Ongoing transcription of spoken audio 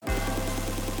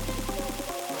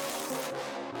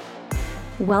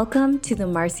Welcome to the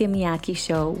Marcia Miyake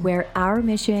Show, where our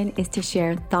mission is to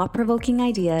share thought-provoking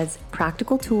ideas,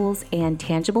 practical tools, and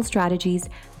tangible strategies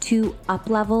to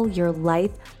uplevel your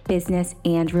life, business,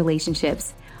 and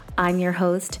relationships. I'm your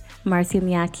host, Marcia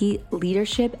Miyake,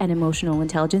 leadership and emotional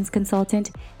intelligence consultant,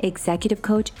 executive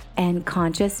coach, and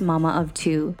conscious mama of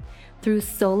two. Through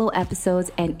solo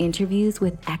episodes and interviews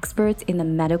with experts in the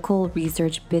medical,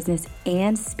 research, business,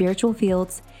 and spiritual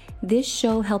fields, this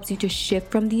show helps you to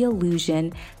shift from the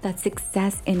illusion that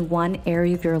success in one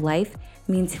area of your life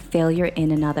means failure in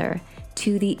another,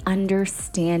 to the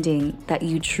understanding that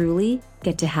you truly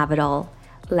get to have it all.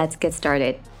 Let's get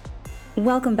started.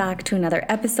 Welcome back to another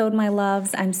episode, my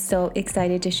loves. I'm so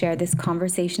excited to share this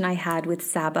conversation I had with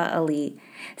Sabah Ali.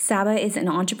 Sabah is an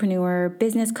entrepreneur,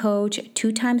 business coach,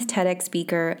 2-time TEDx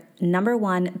speaker,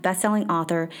 #1 best-selling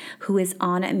author who is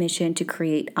on a mission to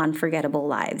create unforgettable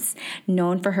lives.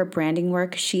 Known for her branding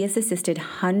work, she has assisted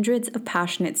hundreds of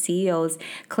passionate CEOs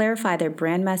clarify their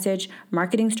brand message,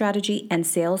 marketing strategy, and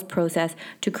sales process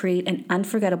to create an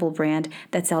unforgettable brand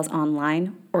that sells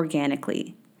online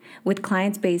organically. With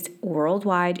clients based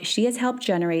worldwide, she has helped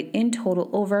generate in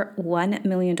total over $1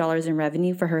 million in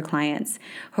revenue for her clients.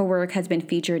 Her work has been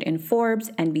featured in Forbes,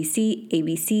 NBC,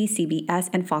 ABC, CBS,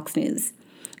 and Fox News.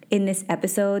 In this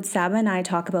episode, Sabah and I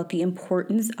talk about the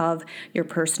importance of your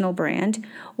personal brand,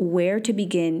 where to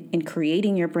begin in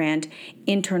creating your brand,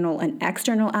 internal and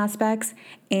external aspects,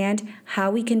 and how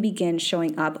we can begin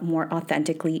showing up more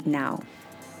authentically now.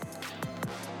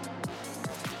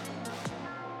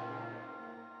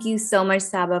 Thank you so much,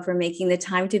 Sabah, for making the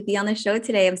time to be on the show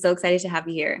today. I'm so excited to have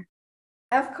you here.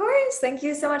 Of course. Thank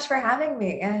you so much for having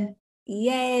me.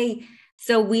 Yay.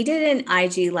 So we did an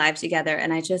IG live together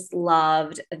and I just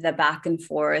loved the back and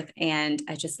forth and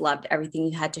I just loved everything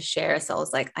you had to share. So I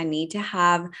was like, I need to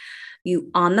have you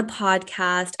on the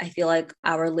podcast. I feel like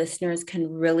our listeners can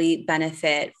really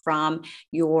benefit from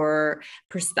your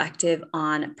perspective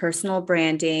on personal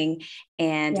branding.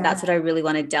 And that's what I really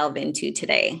want to delve into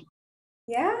today.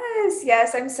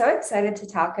 Yes. I'm so excited to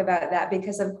talk about that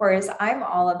because, of course, I'm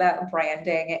all about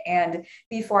branding. And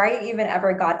before I even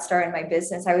ever got started in my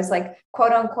business, I was like,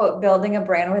 quote unquote, building a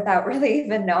brand without really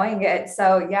even knowing it.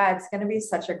 So yeah, it's going to be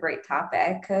such a great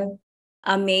topic.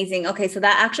 Amazing. Okay. So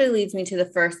that actually leads me to the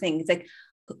first thing. It's like,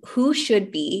 who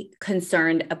should be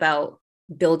concerned about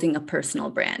building a personal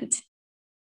brand?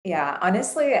 Yeah,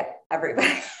 honestly,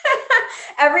 everybody,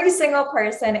 every single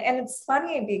person. And it's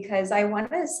funny because I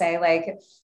want to say like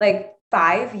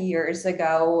 5 years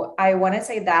ago, I want to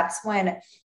say that's when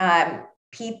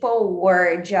people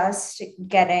were just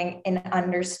getting an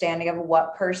understanding of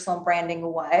what personal branding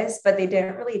was, but they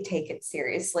didn't really take it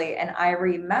seriously. And I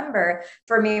remember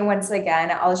for me, once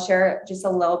again, I'll share just a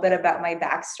little bit about my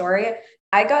backstory.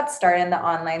 I got started in the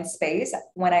online space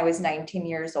when I was 19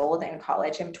 years old in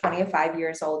college. I'm 25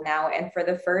 years old now. And for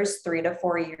the first 3 to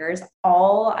 4 years,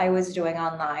 all I was doing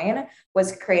online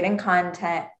was creating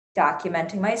content,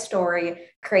 documenting my story,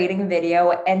 creating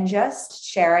video, and just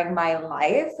sharing my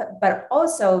life, but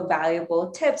also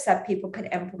valuable tips that people could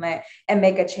implement and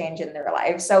make a change in their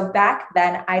life. So back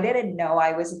then, I didn't know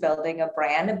I was building a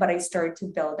brand, but I started to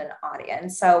build an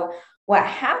audience. So what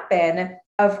happened,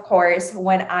 of course,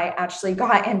 when I actually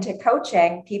got into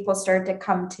coaching, people started to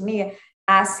come to me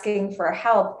asking for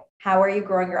help. How are you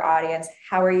growing your audience?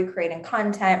 How are you creating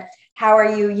content? How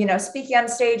are you, speaking on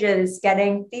stages,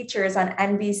 getting features on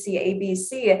NBC,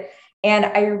 ABC? And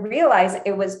I realized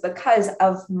it was because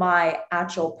of my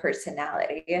actual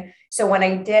personality. So when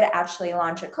I did actually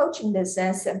launch a coaching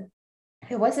business,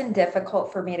 it wasn't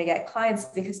difficult for me to get clients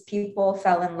because people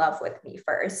fell in love with me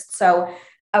first. So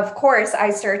of course, I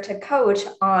started to coach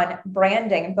on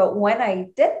branding. But when I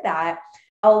did that,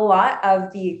 a lot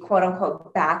of the quote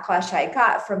unquote backlash I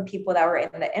got from people that were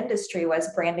in the industry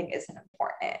was branding isn't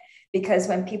important. Because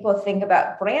when people think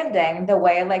about branding, the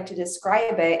way I like to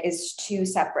describe it is two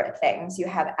separate things. You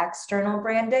have external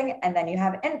branding and then you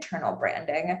have internal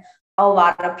branding. A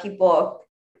lot of people,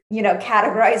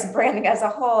 categorize branding as a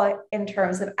whole in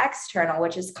terms of external,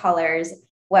 which is colors,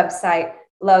 website,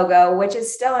 logo, which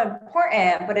is still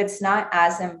important, but it's not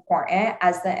as important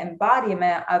as the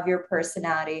embodiment of your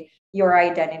personality, your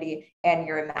identity, and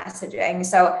your messaging.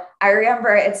 So I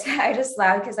remember I just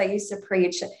laugh because I used to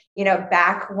preach,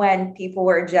 back when people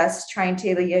were just trying to,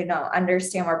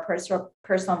 understand what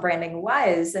personal branding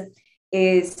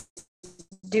is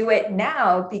do it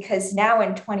now, because now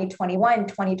in 2021,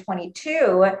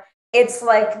 2022, it's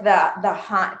like the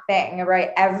hot thing, right?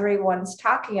 Everyone's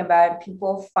talking about it.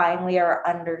 People finally are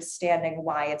understanding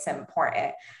why it's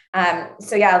important.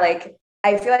 So yeah, like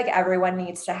I feel like everyone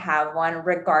needs to have one,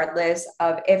 regardless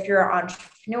of if you're an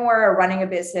entrepreneur or running a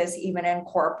business, even in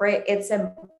corporate. It's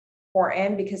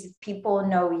important because if people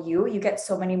know you, you get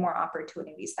so many more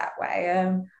opportunities that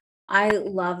way. I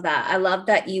love that. I love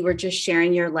that you were just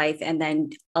sharing your life and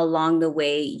then along the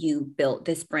way you built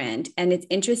this brand. And it's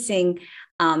interesting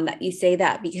that you say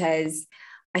that because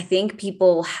I think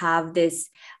people have this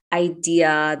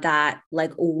idea that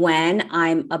like when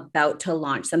I'm about to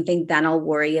launch something, then I'll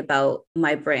worry about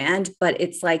my brand. But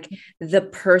it's like the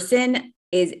person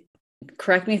is,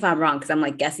 correct me if I'm wrong, because I'm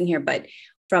like guessing here, but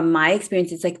from my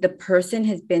experience, it's like the person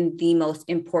has been the most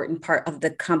important part of the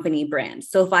company brand.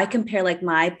 So if I compare like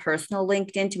my personal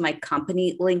LinkedIn to my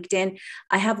company LinkedIn,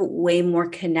 I have way more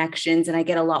connections and I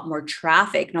get a lot more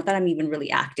traffic. Not that I'm even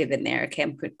really active in there. Okay.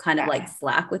 I'm kind of like Yeah.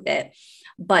 slack with it,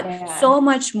 but Yeah. so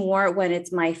much more when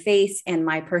it's my face and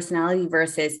my personality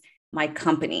versus my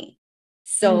company.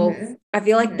 So Mm-hmm. I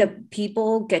feel like Mm-hmm. the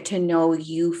people get to know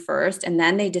you first and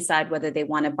then they decide whether they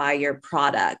want to buy your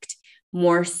product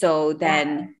more so Yeah.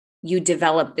 than you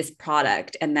develop this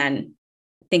product and then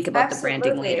think about the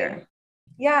branding Absolutely. later.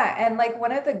 Yeah. And like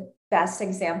one of the best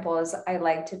examples I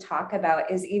like to talk about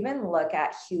is even look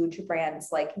at huge brands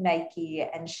like Nike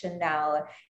and Chanel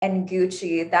and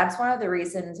Gucci. That's one of the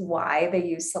reasons why they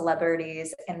use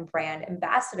celebrities and brand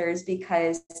ambassadors,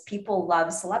 because people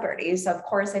love celebrities. So of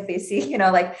course, if they see,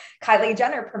 like Kylie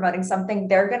Jenner promoting something,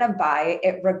 they're going to buy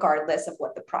it regardless of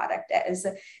what the product is.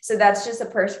 So that's just a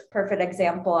perfect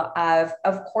example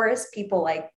of course, people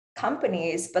like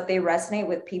companies, but they resonate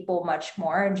with people much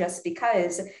more just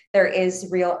because there is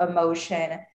real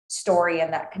emotion, story,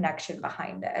 and that connection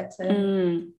behind it.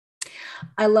 Mm,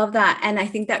 I love that. And I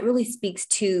think that really speaks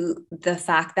to the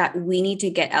fact that we need to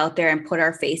get out there and put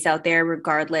our face out there,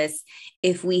 regardless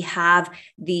if we have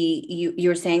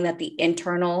you're saying that the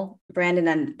internal brand and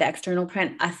then the external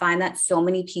brand. I find that so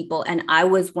many people, and I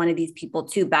was one of these people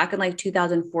too, back in like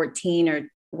 2014 or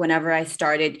whenever I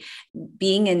started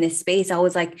being in this space, I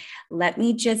was like, let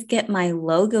me just get my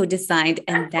logo designed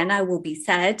and then I will be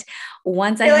set.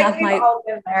 Once I I feel like have we've my all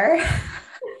been there.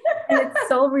 and it's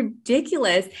so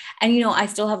ridiculous. And I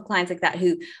still have clients like that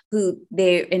who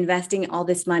they're investing all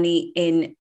this money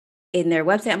in their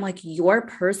website. I'm like, your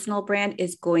personal brand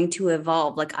is going to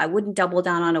evolve. Like I wouldn't double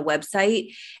down on a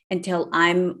website until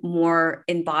I'm more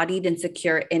embodied and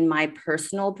secure in my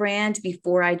personal brand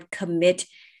before I commit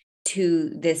to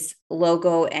this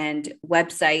logo and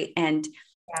website. And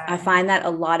I Yeah. find that a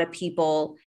lot of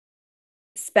people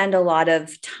spend a lot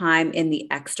of time in the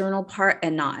external part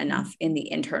and not enough in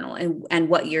the internal. And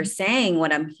what you're saying,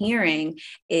 what I'm hearing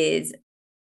is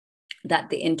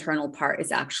that the internal part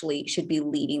is actually should be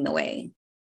leading the way.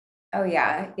 Oh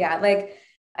yeah. Yeah. Like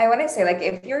I want to say, like,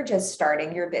 if you're just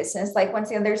starting your business, like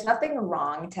once again, there's nothing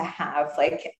wrong to have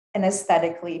like an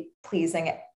aesthetically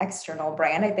pleasing external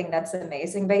brand. I think that's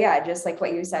amazing. But yeah, just like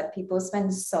what you said, people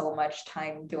spend so much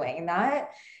time doing that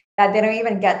they don't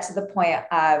even get to the point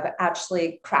of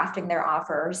actually crafting their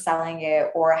offer or selling it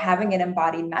or having an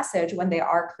embodied message when they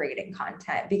are creating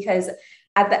content. Because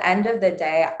at the end of the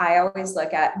day, I always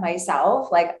look at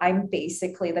myself like I'm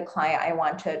basically the client I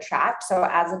want to attract. So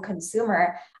as a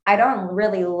consumer, I don't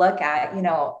really look at,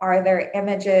 are their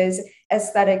images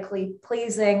aesthetically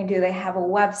pleasing? Do they have a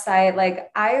website? Like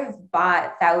I've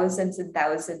bought thousands and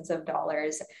thousands of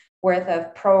dollars worth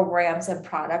of programs and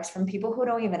products from people who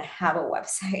don't even have a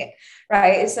website,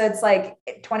 right? So it's like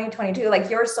 2022, like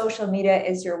your social media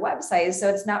is your website. So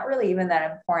it's not really even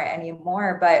that important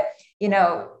anymore. But,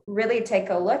 really take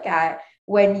a look at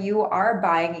when you are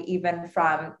buying even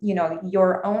from,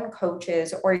 your own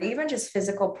coaches or even just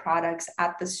physical products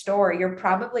at the store, you're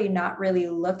probably not really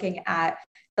looking at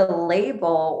the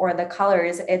label or the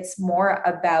colors. It's more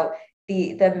about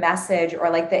the message or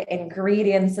like the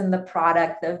ingredients in the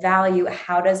product, the value,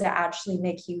 how does it actually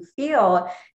make you feel?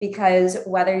 Because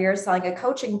whether you're selling a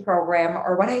coaching program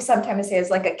or what I sometimes say is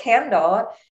like a candle,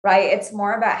 right? It's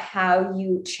more about how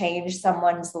you change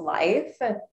someone's life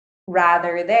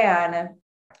rather than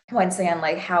once again,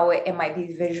 like how it might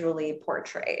be visually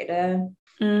portrayed.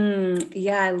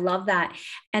 Yeah, I love that.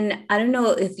 And I don't know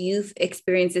if you've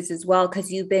experienced this as well,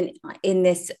 because you've been in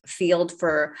this field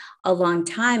for a long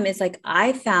time. It's like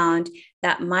I found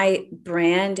that my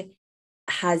brand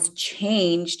has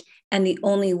changed. And the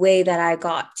only way that I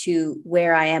got to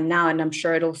where I am now, and I'm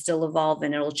sure it'll still evolve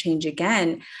and it'll change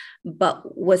again,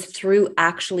 but was through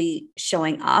actually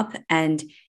showing up and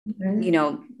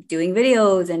doing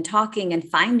videos and talking and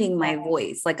finding my Yeah.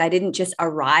 voice. Like I didn't just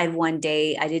arrive one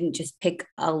day. I didn't just pick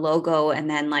a logo and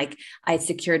then like I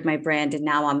secured my brand and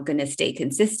now I'm going to stay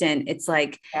consistent. It's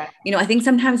like, I think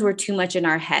sometimes we're too much in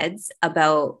our heads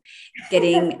about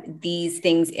getting these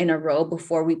things in a row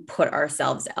before we put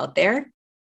ourselves out there.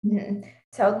 Mhm.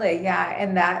 Totally. Yeah.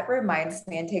 And that reminds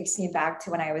me and takes me back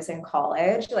to when I was in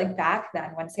college. Like back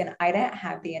then, once again, I didn't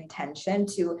have the intention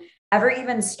to ever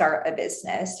even start a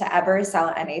business, to ever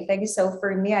sell anything. So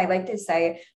for me, I like to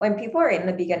say when people are in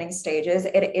the beginning stages,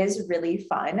 it is really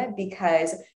fun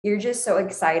because you're just so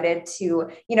excited to,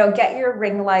 get your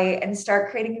ring light and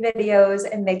start creating videos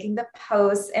and making the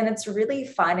posts. And it's really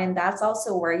fun. And that's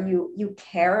also where you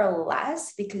care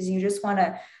less because you just want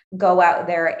to go out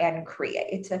there and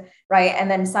create, right? And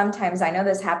then sometimes I know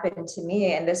this happened to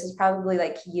me, and this is probably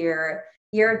like year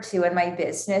or two in my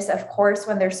business. Of course,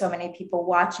 when there's so many people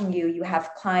watching you, you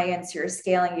have clients, you're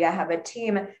scaling, you have a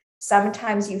team.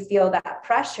 Sometimes you feel that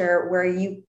pressure where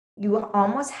you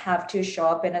almost have to show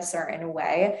up in a certain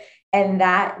way, and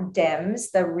that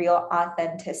dims the real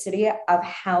authenticity of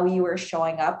how you were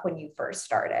showing up when you first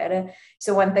started.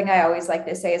 So one thing I always like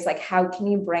to say is like, how can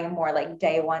you bring more like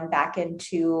day one back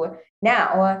into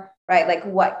now, right? Like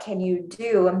what can you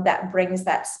do that brings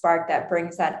that spark, that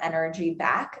brings that energy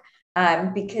back?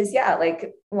 Because yeah,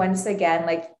 like once again,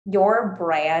 like your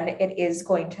brand, it is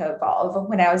going to evolve.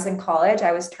 When I was in college,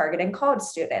 I was targeting college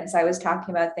students. I was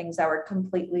talking about things that were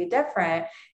completely different.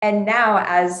 And now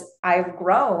as I've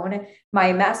grown,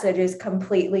 my message is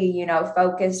completely,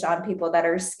 focused on people that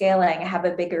are scaling, have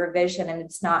a bigger vision, and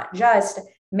it's not just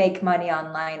make money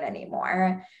online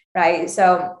anymore. Right.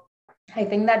 So I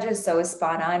think that just so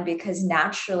spot on because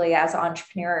naturally, as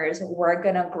entrepreneurs, we're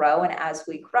going to grow. And as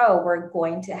we grow, we're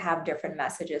going to have different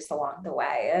messages along the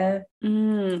way.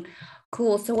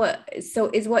 Cool. So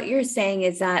is what you're saying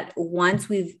is that once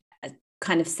we've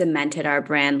kind of cemented our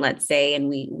brand, let's say, and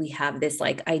we have this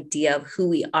like idea of who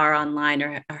we are online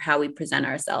or how we present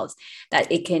ourselves,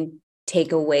 that it can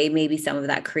take away maybe some of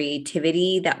that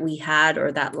creativity that we had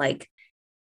or that like,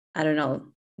 I don't know,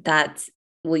 that's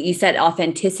well, you said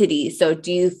authenticity. So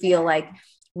do you feel like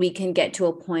we can get to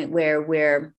a point where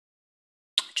we're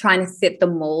trying to fit the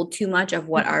mold too much of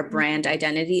what our brand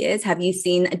identity is?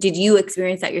 Did you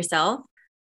experience that yourself?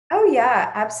 Oh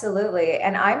yeah, absolutely.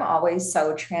 And I'm always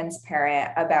so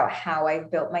transparent about how I've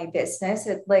built my business.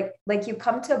 It like you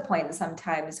come to a point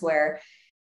sometimes where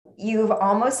you've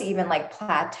almost even like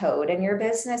plateaued in your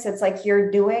business. It's like you're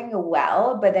doing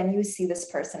well, but then you see this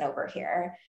person over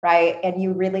here, right? And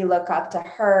you really look up to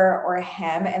her or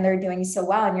him and they're doing so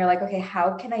well. And you're like, okay,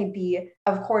 how can I be,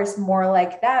 of course, more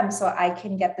like them so I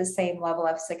can get the same level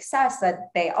of success that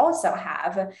they also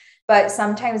have? But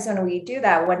sometimes when we do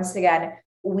that, once again,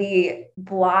 we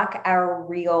block our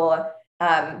real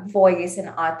voice and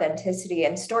authenticity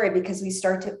and story because we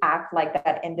start to act like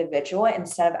that individual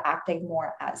instead of acting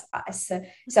more as us.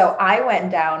 So I went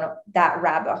down that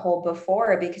rabbit hole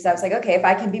before because I was like, okay, if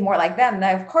I can be more like them,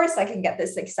 then of course I can get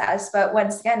this success. But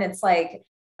once again, it's like,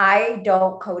 I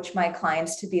don't coach my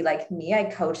clients to be like me. I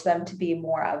coach them to be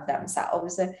more of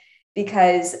themselves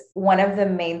because one of the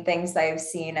main things that I've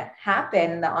seen happen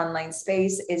in the online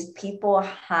space is people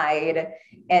hide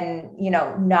and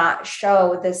not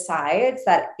show the sides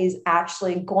that is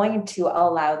actually going to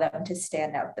allow them to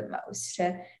stand out the most,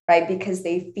 right? Because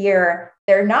they fear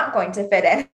they're not going to fit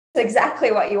in. It's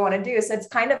exactly what you want to do. So it's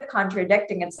kind of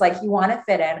contradicting. It's like you want to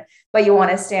fit in, but you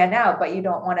want to stand out, but you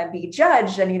don't want to be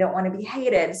judged and you don't want to be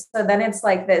hated. So then it's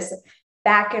like this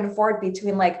back and forth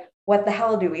between like, what the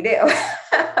hell do we do?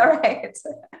 Right.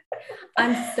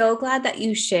 I'm so glad that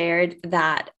you shared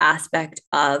that aspect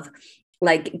of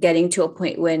like getting to a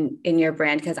point when in your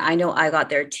brand, because I know I got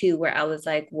there too, where I was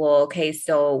like, well, okay,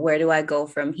 so where do I go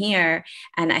from here?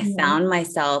 And I found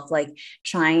myself like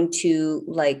trying to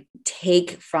like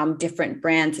take from different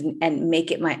brands and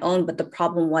make it my own. But the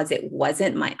problem was it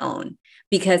wasn't my own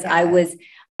because I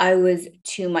was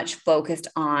too much focused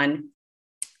on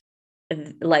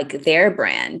like their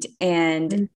brand.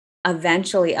 And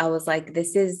eventually I was like,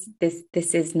 this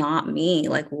is not me.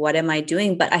 Like, what am I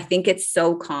doing? But I think it's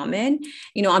so common.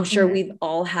 I'm sure we've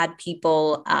all had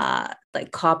people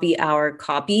like copy our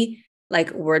copy,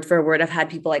 like word for word. I've had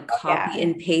people like copy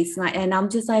and paste and I'm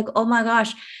just like, oh my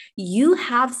gosh, you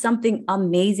have something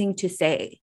amazing to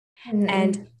say.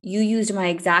 And you used my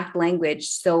exact language.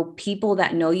 So people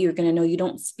that know you are going to know you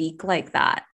don't speak like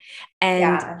that.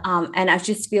 And I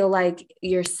just feel like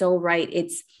you're so right.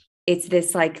 It's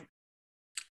this like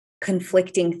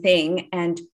conflicting thing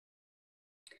and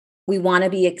we want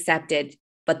to be accepted,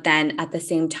 But then at the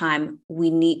same time,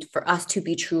 for us to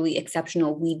be truly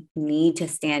exceptional, we need to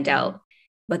stand out.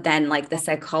 But then like the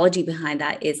psychology behind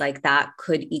that is like that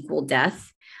could equal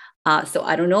death. So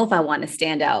I don't know if I want to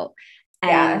stand out.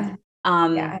 And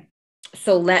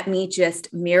so let me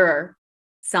just mirror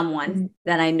someone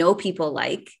that I know people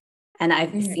like. And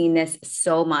I've seen this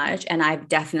so much, and I've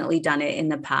definitely done it in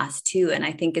the past too. And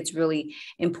I think it's really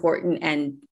important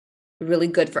and really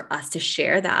good for us to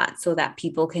share that so that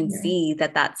people can see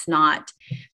that that's not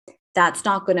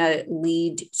going to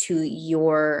lead to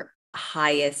your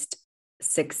highest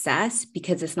success,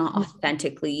 because it's not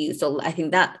authentically you. So I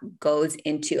think that goes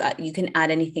into, you can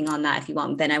add anything on that if you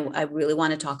want. Then I really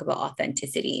want to talk about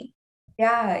authenticity.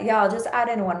 Yeah. I'll just add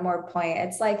in one more point.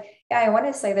 It's like, I want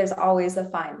to say there's always a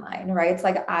fine line, right? It's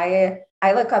like, I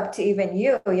look up to even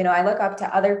you, I look up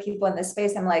to other people in this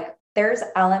space. I'm like, there's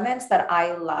elements that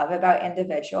I love about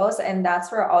individuals. And that's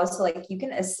where also like you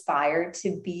can aspire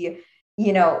to be,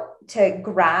 to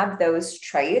grab those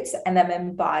traits and then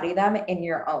embody them in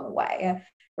your own way.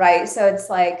 Right. So it's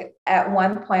like at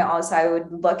one point also I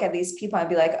would look at these people and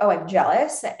be like, oh, I'm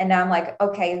jealous. And now I'm like,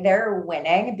 okay, they're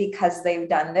winning because they've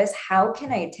done this. How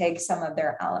can I take some of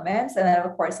their elements and then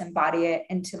of course embody it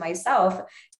into myself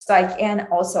so I can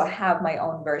also have my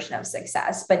own version of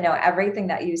success? But no, everything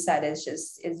that you said is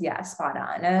spot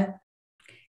on.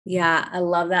 Yeah, I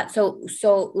love that.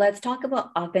 So let's talk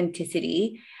about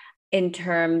authenticity in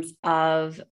terms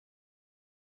of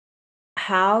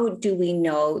how do we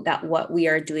know that what we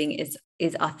are doing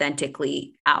is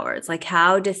authentically ours? Like,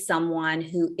 how does someone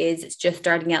who is just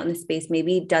starting out in the space,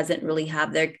 maybe doesn't really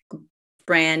have their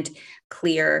brand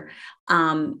clear,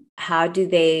 how do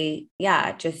they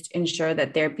just ensure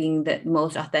that they're being the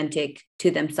most authentic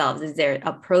to themselves? Is there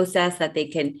a process that they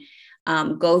can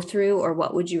go through, or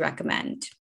what would you recommend?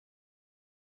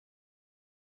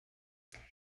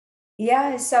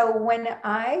 Yeah. So when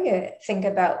I think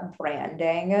about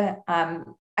branding,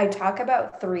 I talk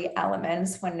about three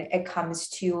elements when it comes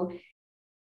to,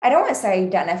 I don't want to say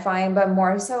identifying, but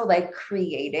more so like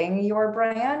creating your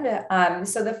brand.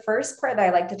 So the first part that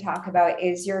I like to talk about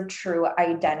is your true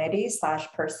identity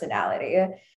 / personality.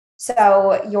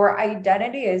 So your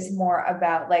identity is more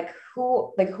about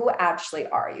who actually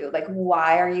are you? Like,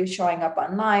 why are you showing up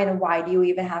online? Why do you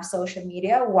even have social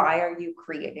media? Why are you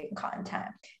creating content?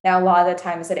 Now, a lot of the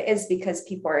times it is because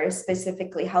people are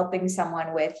specifically helping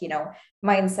someone with,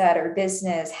 mindset or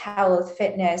business, health,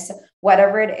 fitness,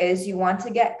 whatever it is. You want to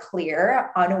get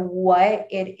clear on what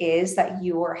it is that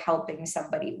you are helping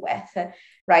somebody with,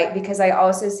 right? Because I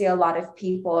also see a lot of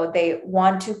people, they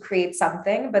want to create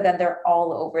something, but then they're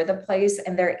all over the place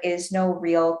and there is no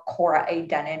real core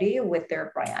identity with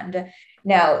their brand.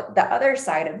 Now, the other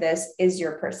side of this is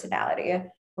your personality,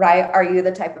 right? Are you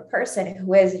the type of person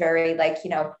who is very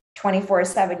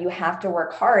 24/7, you have to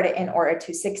work hard in order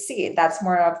to succeed? That's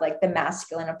more of like the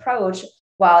masculine approach.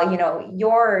 While,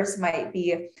 yours might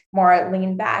be more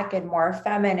lean back and more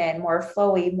feminine, more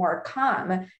flowy, more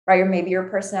calm, right? Or maybe your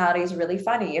personality is really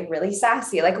funny and really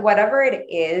sassy, like whatever it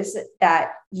is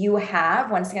that you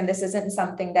have. Once again, this isn't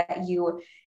something that you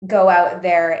go out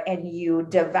there and you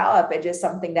develop. It's just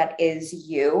something that is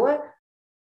you.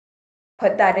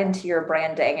 Put that into your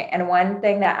branding. And one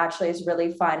thing that actually is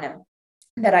really fun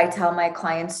that I tell my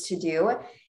clients to do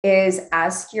is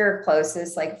ask your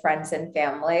closest, like friends and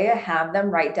family, have them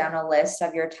write down a list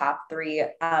of your top three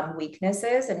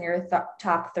weaknesses and your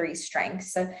top three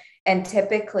strengths. And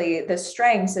typically the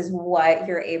strengths is what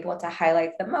you're able to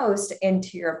highlight the most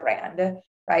into your brand,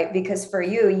 right? Because for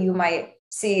you, you might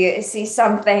see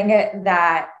something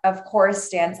that of course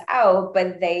stands out,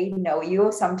 but they know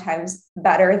you sometimes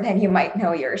better than you might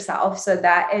know yourself. So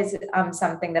that is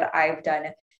something that I've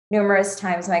done numerous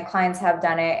times. My clients have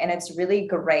done it, and it's really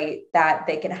great that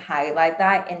they can highlight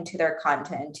that into their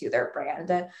content, into their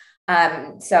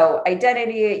brand. So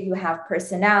identity, you have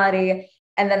personality,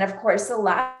 and then of course the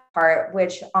last part,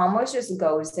 which almost just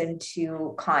goes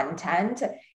into content,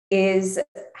 is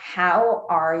how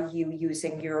are you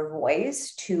using your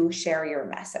voice to share your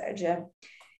message?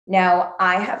 Now,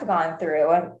 I have gone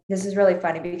through, and this is really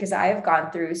funny because I have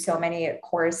gone through so many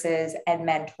courses and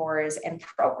mentors and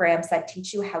programs that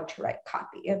teach you how to write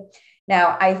copy.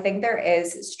 Now, I think there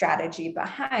is strategy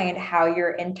behind how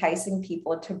you're enticing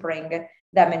people to bring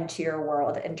them into your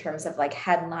world in terms of like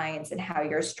headlines and how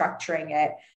you're structuring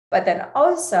it. But then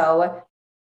also,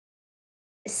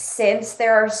 since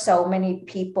there are so many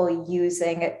people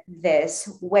using this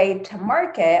way to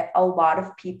market, a lot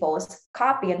of people's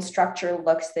copy and structure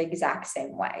looks the exact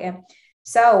same way.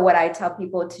 So what I tell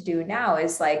people to do now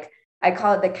is I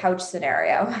call it the couch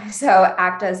scenario. So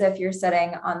act as if you're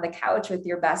sitting on the couch with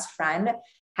your best friend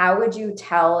how would you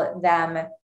tell them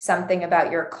something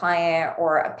about your client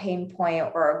or a pain point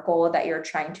or a goal that you're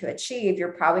trying to achieve?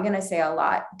 You're probably going to say a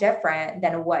lot different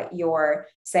than what you're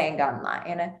saying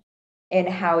online, in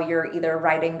how you're either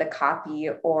writing the copy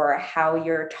or how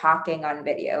you're talking on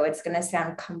video. It's going to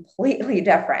sound completely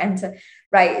different,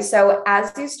 right? So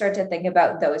as you start to think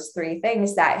about those three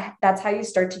things, that's how you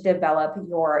start to develop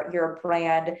your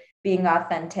brand, being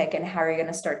authentic, and how you're going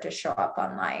to start to show up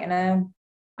online.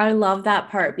 I love that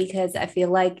part because I feel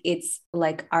like it's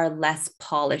like our less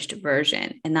polished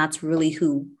version. And that's really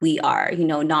who we are,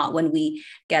 not when we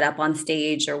get up on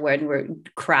stage or when we're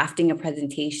crafting a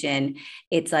presentation.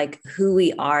 It's like who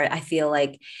we are. I feel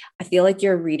like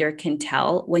your reader can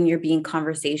tell when you're being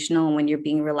conversational and when you're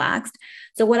being relaxed.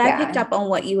 So what I picked Yeah. up on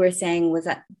what you were saying was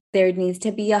that there needs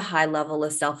to be a high level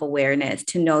of self-awareness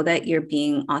to know that you're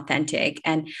being authentic.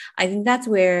 And I think that's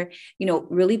where,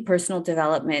 really personal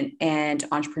development and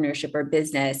entrepreneurship or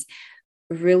business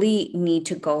really need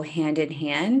to go hand in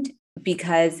hand,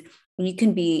 because you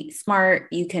can be smart,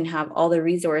 you can have all the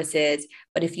resources,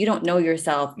 but if you don't know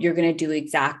yourself, you're going to do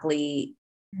exactly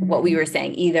what we were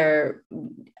saying, either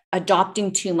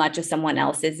adopting too much of someone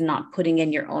else's, not putting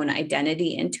in your own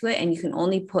identity into it. And you can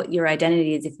only put your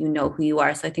identities if you know who you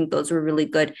are. So I think those were really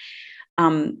good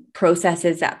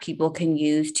processes that people can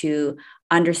use to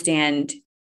understand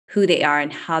who they are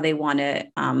and how they want to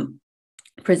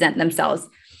present themselves.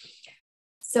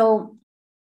 So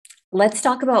let's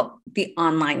talk about the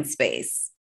online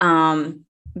space.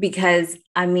 Because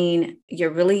I mean,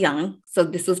 you're really young. So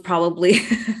this was probably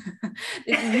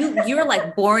you were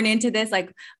like born into this,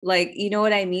 like, you know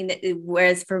what I mean?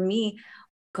 Whereas for me,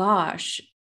 gosh,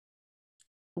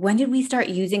 when did we start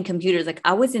using computers? Like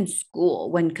I was in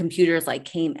school when computers like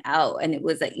came out, and it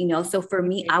was like, so for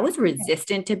me, I was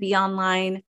resistant to be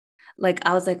online. Like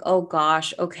I was like, oh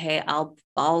gosh, okay,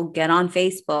 I'll get on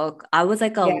Facebook. I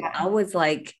Yeah. was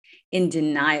like in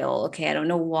denial. Okay, I don't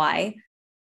know why.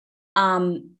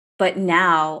 But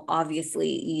now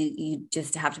obviously you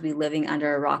just have to be living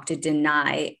under a rock to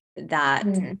deny that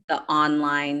Mhm. the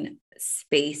online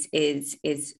space is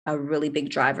a really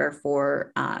big driver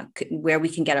for where we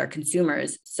can get our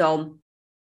consumers. So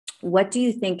what do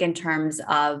you think in terms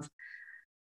of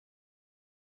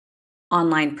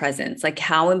online presence? Like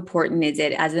how important is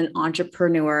it as an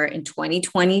entrepreneur in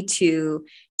 2022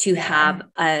 to have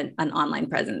Yeah. an online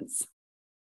presence?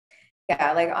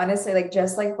 Yeah. Like honestly, like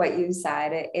just like what you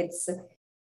said,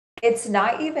 it's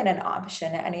not even an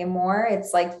option anymore.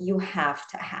 It's like you have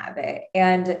to have it.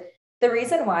 And the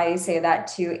reason why I say that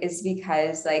too is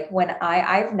because like when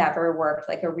I've never worked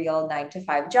like a real 9 to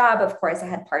 5 job. Of course, I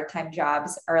had part-time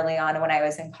jobs early on when I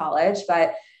was in college,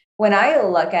 but when I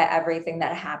look at everything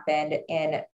that happened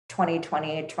in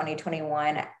 2020,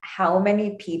 2021, how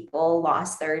many people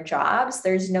lost their jobs?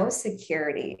 There's no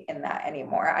security in that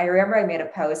anymore. I remember I made a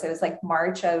post, it was like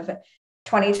March of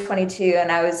 2022.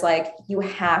 And I was like, you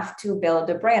have to build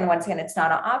a brand. Once again, it's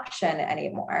not an option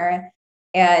anymore.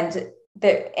 And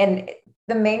the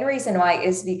main reason why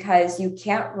is because you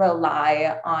can't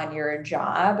rely on your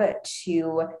job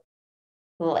to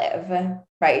live,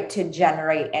 right? To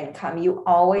generate income. You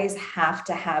always have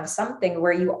to have something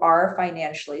where you are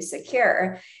financially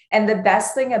secure. And the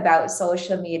best thing about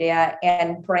social media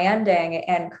and branding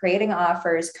and creating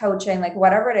offers, coaching, like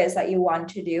whatever it is that you want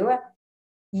to do,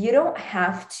 you don't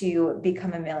have to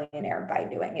become a millionaire by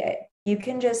doing it. You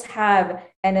can just have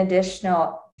an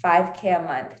additional 5K a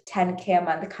month, 10K a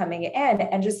month coming in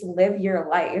and just live your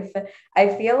life. I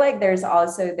feel like there's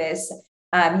also this,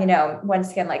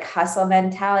 once again, like hustle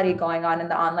mentality going on in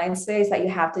the online space that you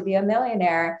have to be a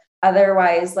millionaire.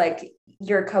 Otherwise, like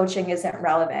your coaching isn't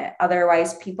relevant.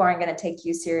 Otherwise, people aren't going to take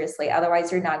you seriously.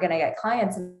 Otherwise, you're not going to get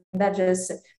clients. And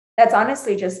that's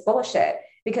honestly just bullshit,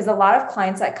 because a lot of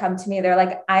clients that come to me, they're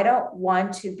like, I don't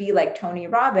want to be like Tony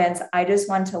Robbins. I just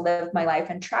want to live my life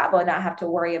and travel and not have to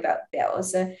worry about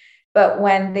bills. But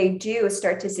when they do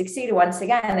start to succeed once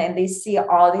again, and they see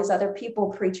all these other people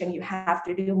preaching, you have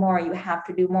to do more, you have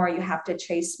to do more, you have to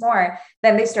chase more,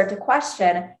 then they start to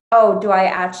question, oh, do I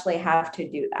actually have to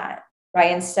do that?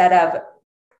 Right? Instead of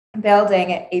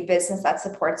building a business that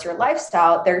supports your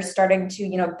lifestyle, they're starting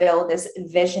to build this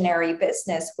visionary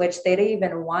business which they didn't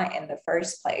even want in the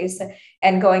first place.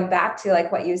 And going back to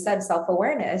like what you said,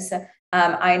 self-awareness,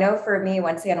 I know for me,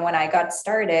 once again, when I got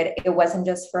started, it wasn't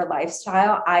just for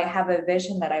lifestyle. I have a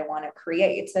vision that I want to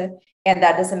create, and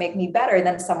that doesn't make me better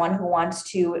than someone who wants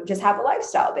to just have a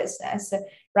lifestyle business,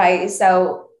 right?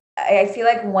 So I feel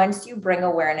like once you bring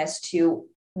awareness to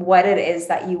what it is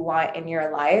that you want in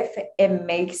your life, it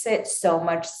makes it so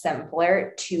much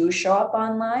simpler to show up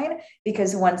online,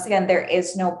 because once again, there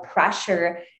is no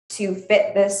pressure to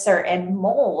fit this certain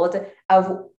mold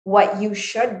of what you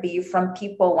should be from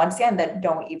people, once again, that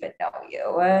don't even know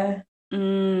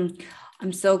you.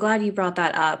 I'm so glad you brought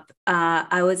that up.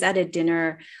 I was at a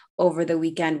dinner over the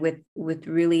weekend with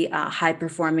really high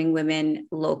performing women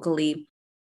locally,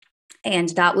 and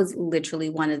that was literally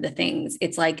one of the things.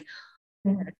 It's like,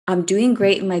 Mhm. I'm doing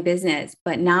great in my business,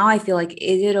 but now I feel like,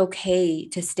 is it okay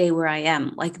to stay where I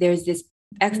am? Like there's this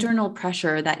external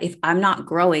pressure that if I'm not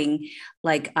growing,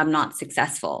 like I'm not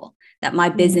successful, that my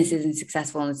business Mhm. isn't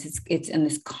successful, and it's in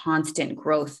this constant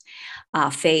growth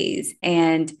phase.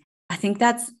 And I think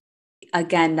that's,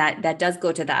 again, that does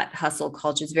go to that hustle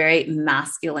culture. It's very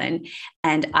masculine,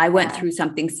 and I went Yeah. through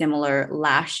something similar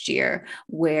last year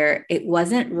where it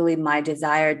wasn't really my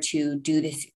desire to do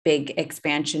this big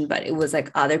expansion, but it was like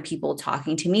other people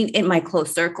talking to me in my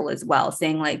close circle as well,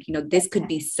 saying like, this could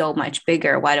be so much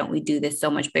bigger, why don't we do this so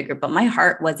much bigger? But my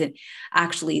heart wasn't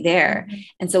actually there. Mhm.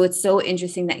 And so it's so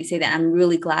interesting that you say that. I'm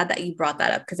really glad that you brought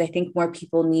that up, because I think more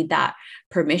people need that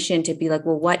permission to be like,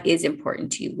 well, what is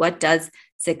important to you? What does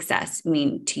success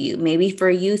mean to you? Maybe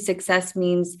for you, success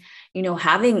means,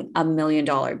 having $1 million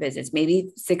business.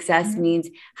 Maybe success Mhm. means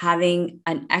having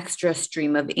an extra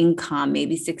stream of income.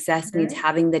 Maybe success means Mhm.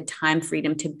 having the time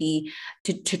freedom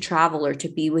to travel or to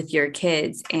be with your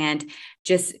kids. And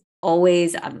just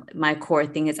always, my core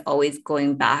thing is always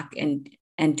going back and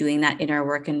doing that inner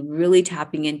work and really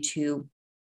tapping into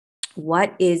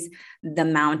what is the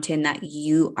mountain that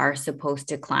you are supposed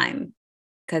to climb,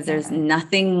 because there's Yeah.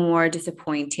 nothing more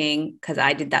disappointing, because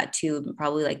I did that too,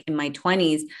 probably like in my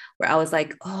 20s, where I was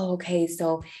like, oh, okay,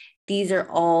 so these are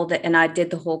all the, and I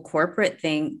did the whole corporate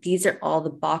thing. These are all the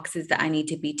boxes that I need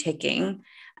to be ticking.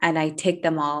 And I tick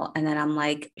them all. And then I'm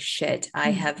like, shit,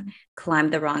 I have Mhm.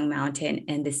 climbed the wrong mountain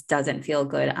and this doesn't feel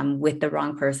good. I'm with the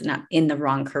wrong person. I'm in the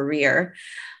wrong career.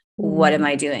 What am Mhm.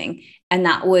 I doing? And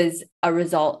that was a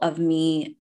result of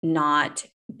me not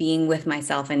being with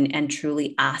myself and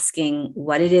truly asking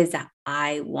what it is that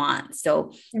I want.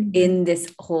 So in Mhm.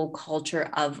 this whole culture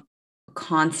of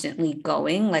constantly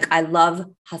going, like I love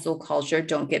hustle culture,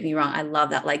 don't get me wrong, I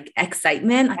love that, like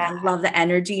excitement, like I Yeah. love the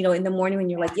energy, in the morning when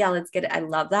you're like, yeah, let's get it, I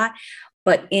love that.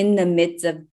 But in the midst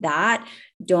of that,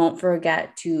 don't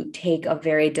forget to take a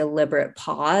very deliberate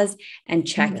pause and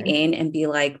check Mhm. in and be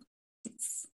like,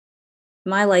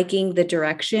 am I liking the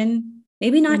direction?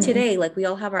 Maybe not Mhm. today. Like we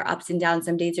all have our ups and downs.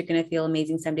 Some days are going to feel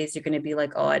amazing. Some days you're going to be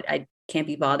like, oh, I can't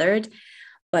be bothered.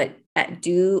 But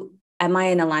am I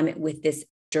in alignment with this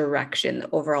direction, the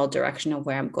overall direction of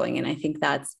where I'm going? And I think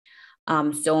that's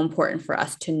so important for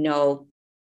us to know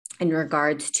in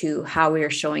regards to how we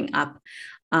are showing up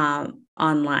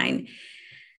online.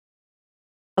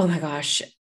 Oh my gosh.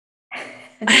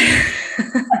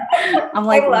 I'm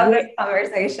like, I love this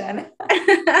conversation.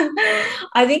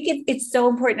 I think it's so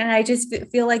important. And I just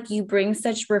feel like you bring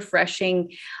such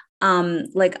refreshing,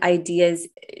 like ideas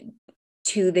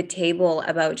to the table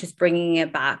about just bringing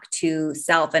it back to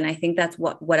self. And I think that's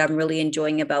what I'm really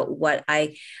enjoying about what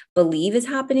I believe is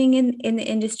happening in the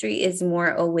industry is more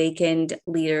awakened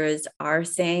leaders are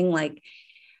saying, like,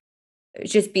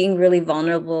 just being really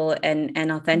vulnerable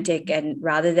and authentic, and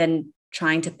rather than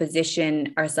trying to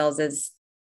position ourselves as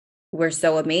we're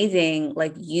so amazing,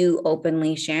 like you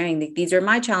openly sharing like, these are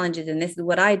my challenges and this is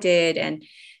what I did, and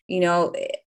you know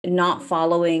not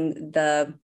following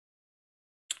the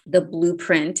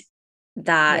blueprint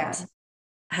that Yeah.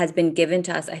 has been given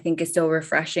to us, I think is so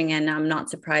refreshing. And I'm not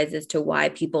surprised as to why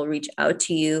people reach out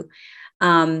to you.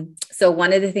 So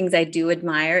one of the things I do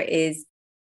admire is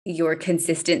your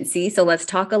consistency. So let's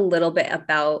talk a little bit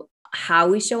about how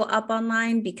we show up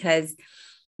online, because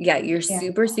yeah, you're Yeah.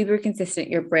 super, super consistent.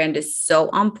 Your brand is so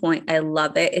on point. I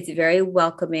love it. It's very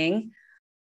welcoming.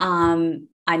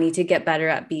 I need to get better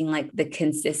at being like the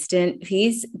consistent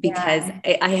piece, because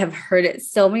Yeah. I have heard it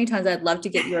so many times. I'd love to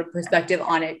get your perspective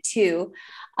on it too,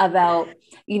 about,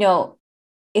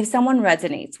 if someone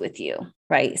resonates with you,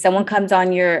 right? Someone comes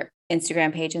on your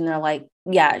Instagram page and they're like,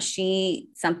 yeah,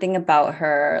 something about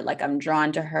her, like I'm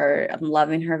drawn to her, I'm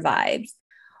loving her vibes.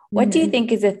 What do you Mhm.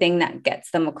 think is the thing that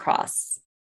gets them across?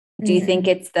 Do you think Mhm.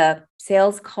 it's the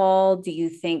sales call? Do you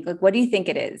think, like, what do you think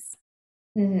it is?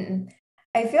 Mhm.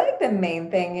 I feel like the main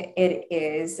thing it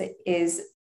is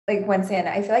like once again,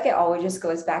 I feel like it always just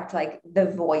goes back to like the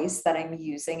voice that I'm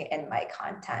using in my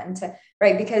content,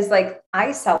 right? Because like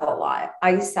I sell a lot,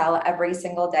 I sell every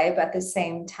single day, but at the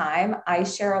same time, I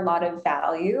share a lot of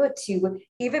value to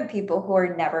even people who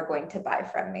are never going to buy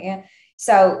from me.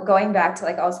 So going back to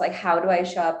like also like how do I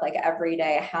show up like every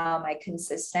day? How am I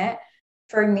consistent?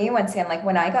 For me, once again, like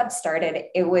when I got started,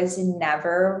 it was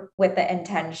never with the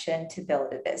intention to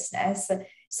build a business.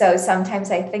 So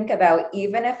sometimes I think about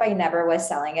even if I never was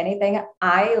selling anything,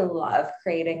 I love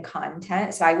creating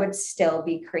content. So I would still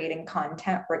be creating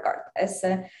content regardless.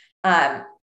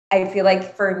 I feel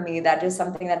like for me, that is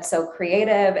something that's so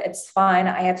creative. It's fun.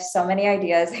 I have so many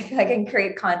ideas. I feel like I can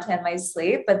create content in my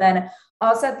sleep, but then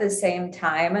also at the same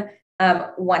time,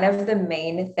 one of the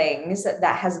main things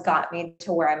that has got me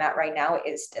to where I'm at right now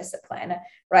is discipline,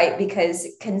 right? Because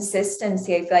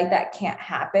consistency, I feel like that can't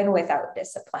happen without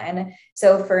discipline.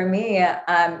 So for me,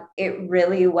 it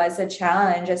really was a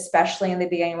challenge, especially in the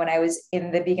beginning when I was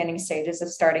in the beginning stages of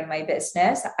starting my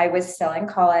business. I was still in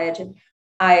college.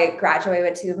 I graduated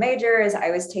with two majors.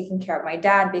 I was taking care of my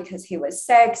dad because he was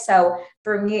sick. So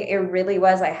for me, it really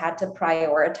was, I had to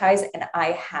prioritize and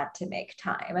I had to make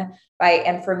time, right?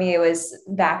 And for me, it was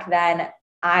back then,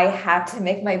 I had to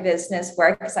make my business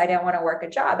work because I didn't want to work a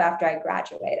job after I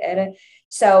graduated.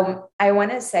 So I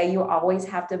want to say you always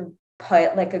have to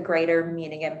put like a greater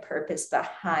meaning and purpose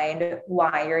behind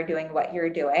why you're doing what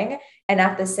you're doing. And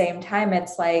at the same time,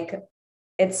 it's like,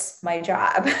 it's my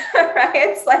job, right?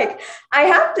 It's like, I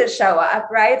have to show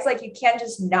up, right? It's like, you can't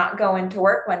just not go into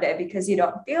work one day because you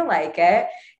don't feel like it.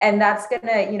 And that's going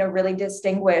to, really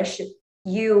distinguish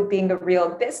you being a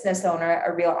real business owner,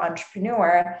 a real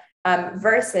entrepreneur,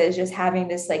 versus just having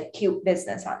this like cute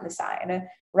business on the side,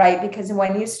 right? Because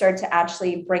when you start to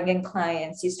actually bring in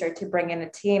clients, you start to bring in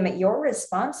a team, you're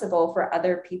responsible for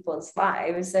other people's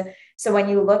lives. So when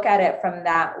you look at it from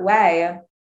that way,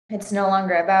 it's no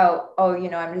longer about, oh,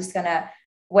 I'm just going to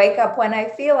wake up when I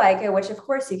feel like it, which of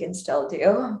course you can still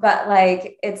do, but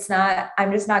like, it's not,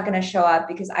 I'm just not going to show up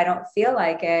because I don't feel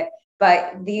like it.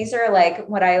 But these are like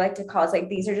what I like to call is like,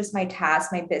 these are just my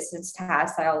tasks, my business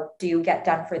tasks that I'll do get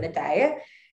done for the day,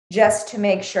 just to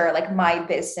make sure like my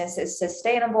business is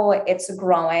sustainable, it's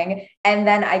growing, and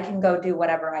then I can go do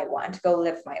whatever I want, go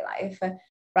live my life.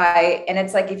 Right. And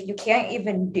it's like, if you can't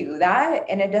even do that,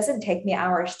 and it doesn't take me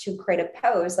hours to create a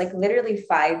post, like literally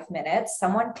 5 minutes,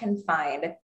 someone can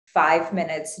find 5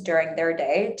 minutes during their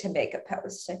day to make a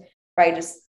post, right?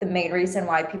 Just the main reason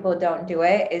why people don't do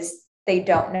it is they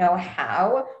don't know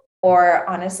how, or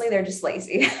honestly, they're just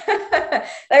lazy.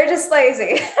 They're just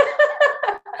lazy.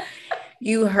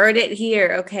 You heard it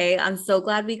here. Okay. I'm so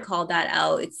glad we called that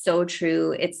out. It's so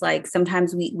true. It's like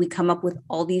sometimes we come up with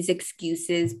all these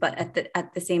excuses, but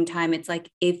at the same time, it's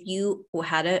like if you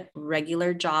had a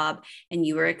regular job and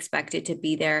you were expected to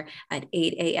be there at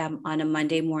 8 a.m. on a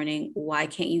Monday morning, why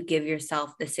can't you give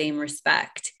yourself the same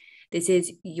respect? This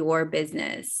is your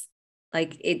business.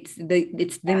 Like it's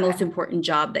the most important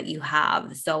job that you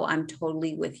have. So I'm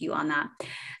totally with you on that.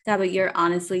 Sabah, you're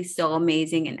honestly so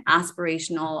amazing and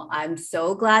aspirational. I'm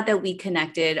so glad that we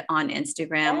connected on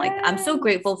Instagram. Like I'm so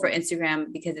grateful for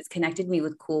Instagram because it's connected me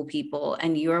with cool people,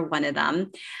 and you're one of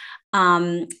them.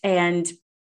 And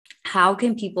how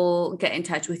can people get in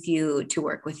touch with you to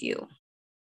work with you?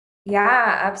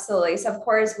 Yeah, absolutely. So, of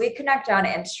course, we connect on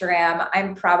Instagram.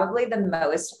 I'm probably the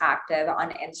most active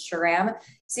on Instagram.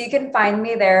 So, you can find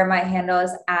me there. My handle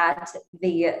is at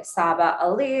the Sabah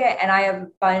Ali, and I have a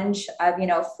bunch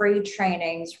of, free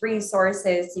trainings,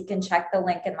 resources. You can check the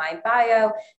link in my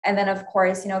bio. And then, of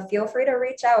course, feel free to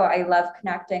reach out. I love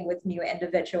connecting with new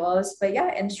individuals. But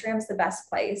yeah, Instagram's the best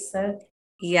place.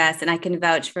 Yes, and I can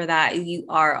vouch for that. You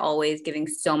are always giving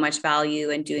so much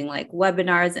value and doing like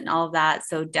webinars and all of that.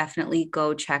 So definitely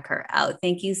go check her out.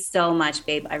 Thank you so much,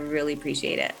 babe. I really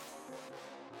appreciate it.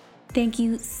 Thank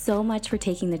you so much for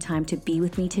taking the time to be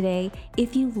with me today.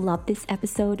 If you love this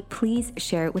episode, please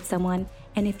share it with someone.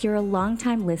 And if you're a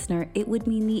longtime listener, it would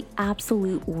mean the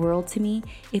absolute world to me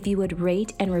if you would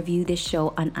rate and review this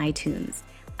show on iTunes.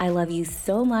 I love you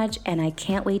so much, and I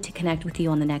can't wait to connect with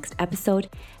you on the next episode.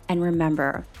 And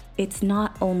remember, it's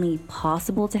not only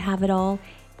possible to have it all,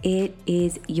 it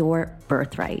is your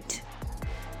birthright.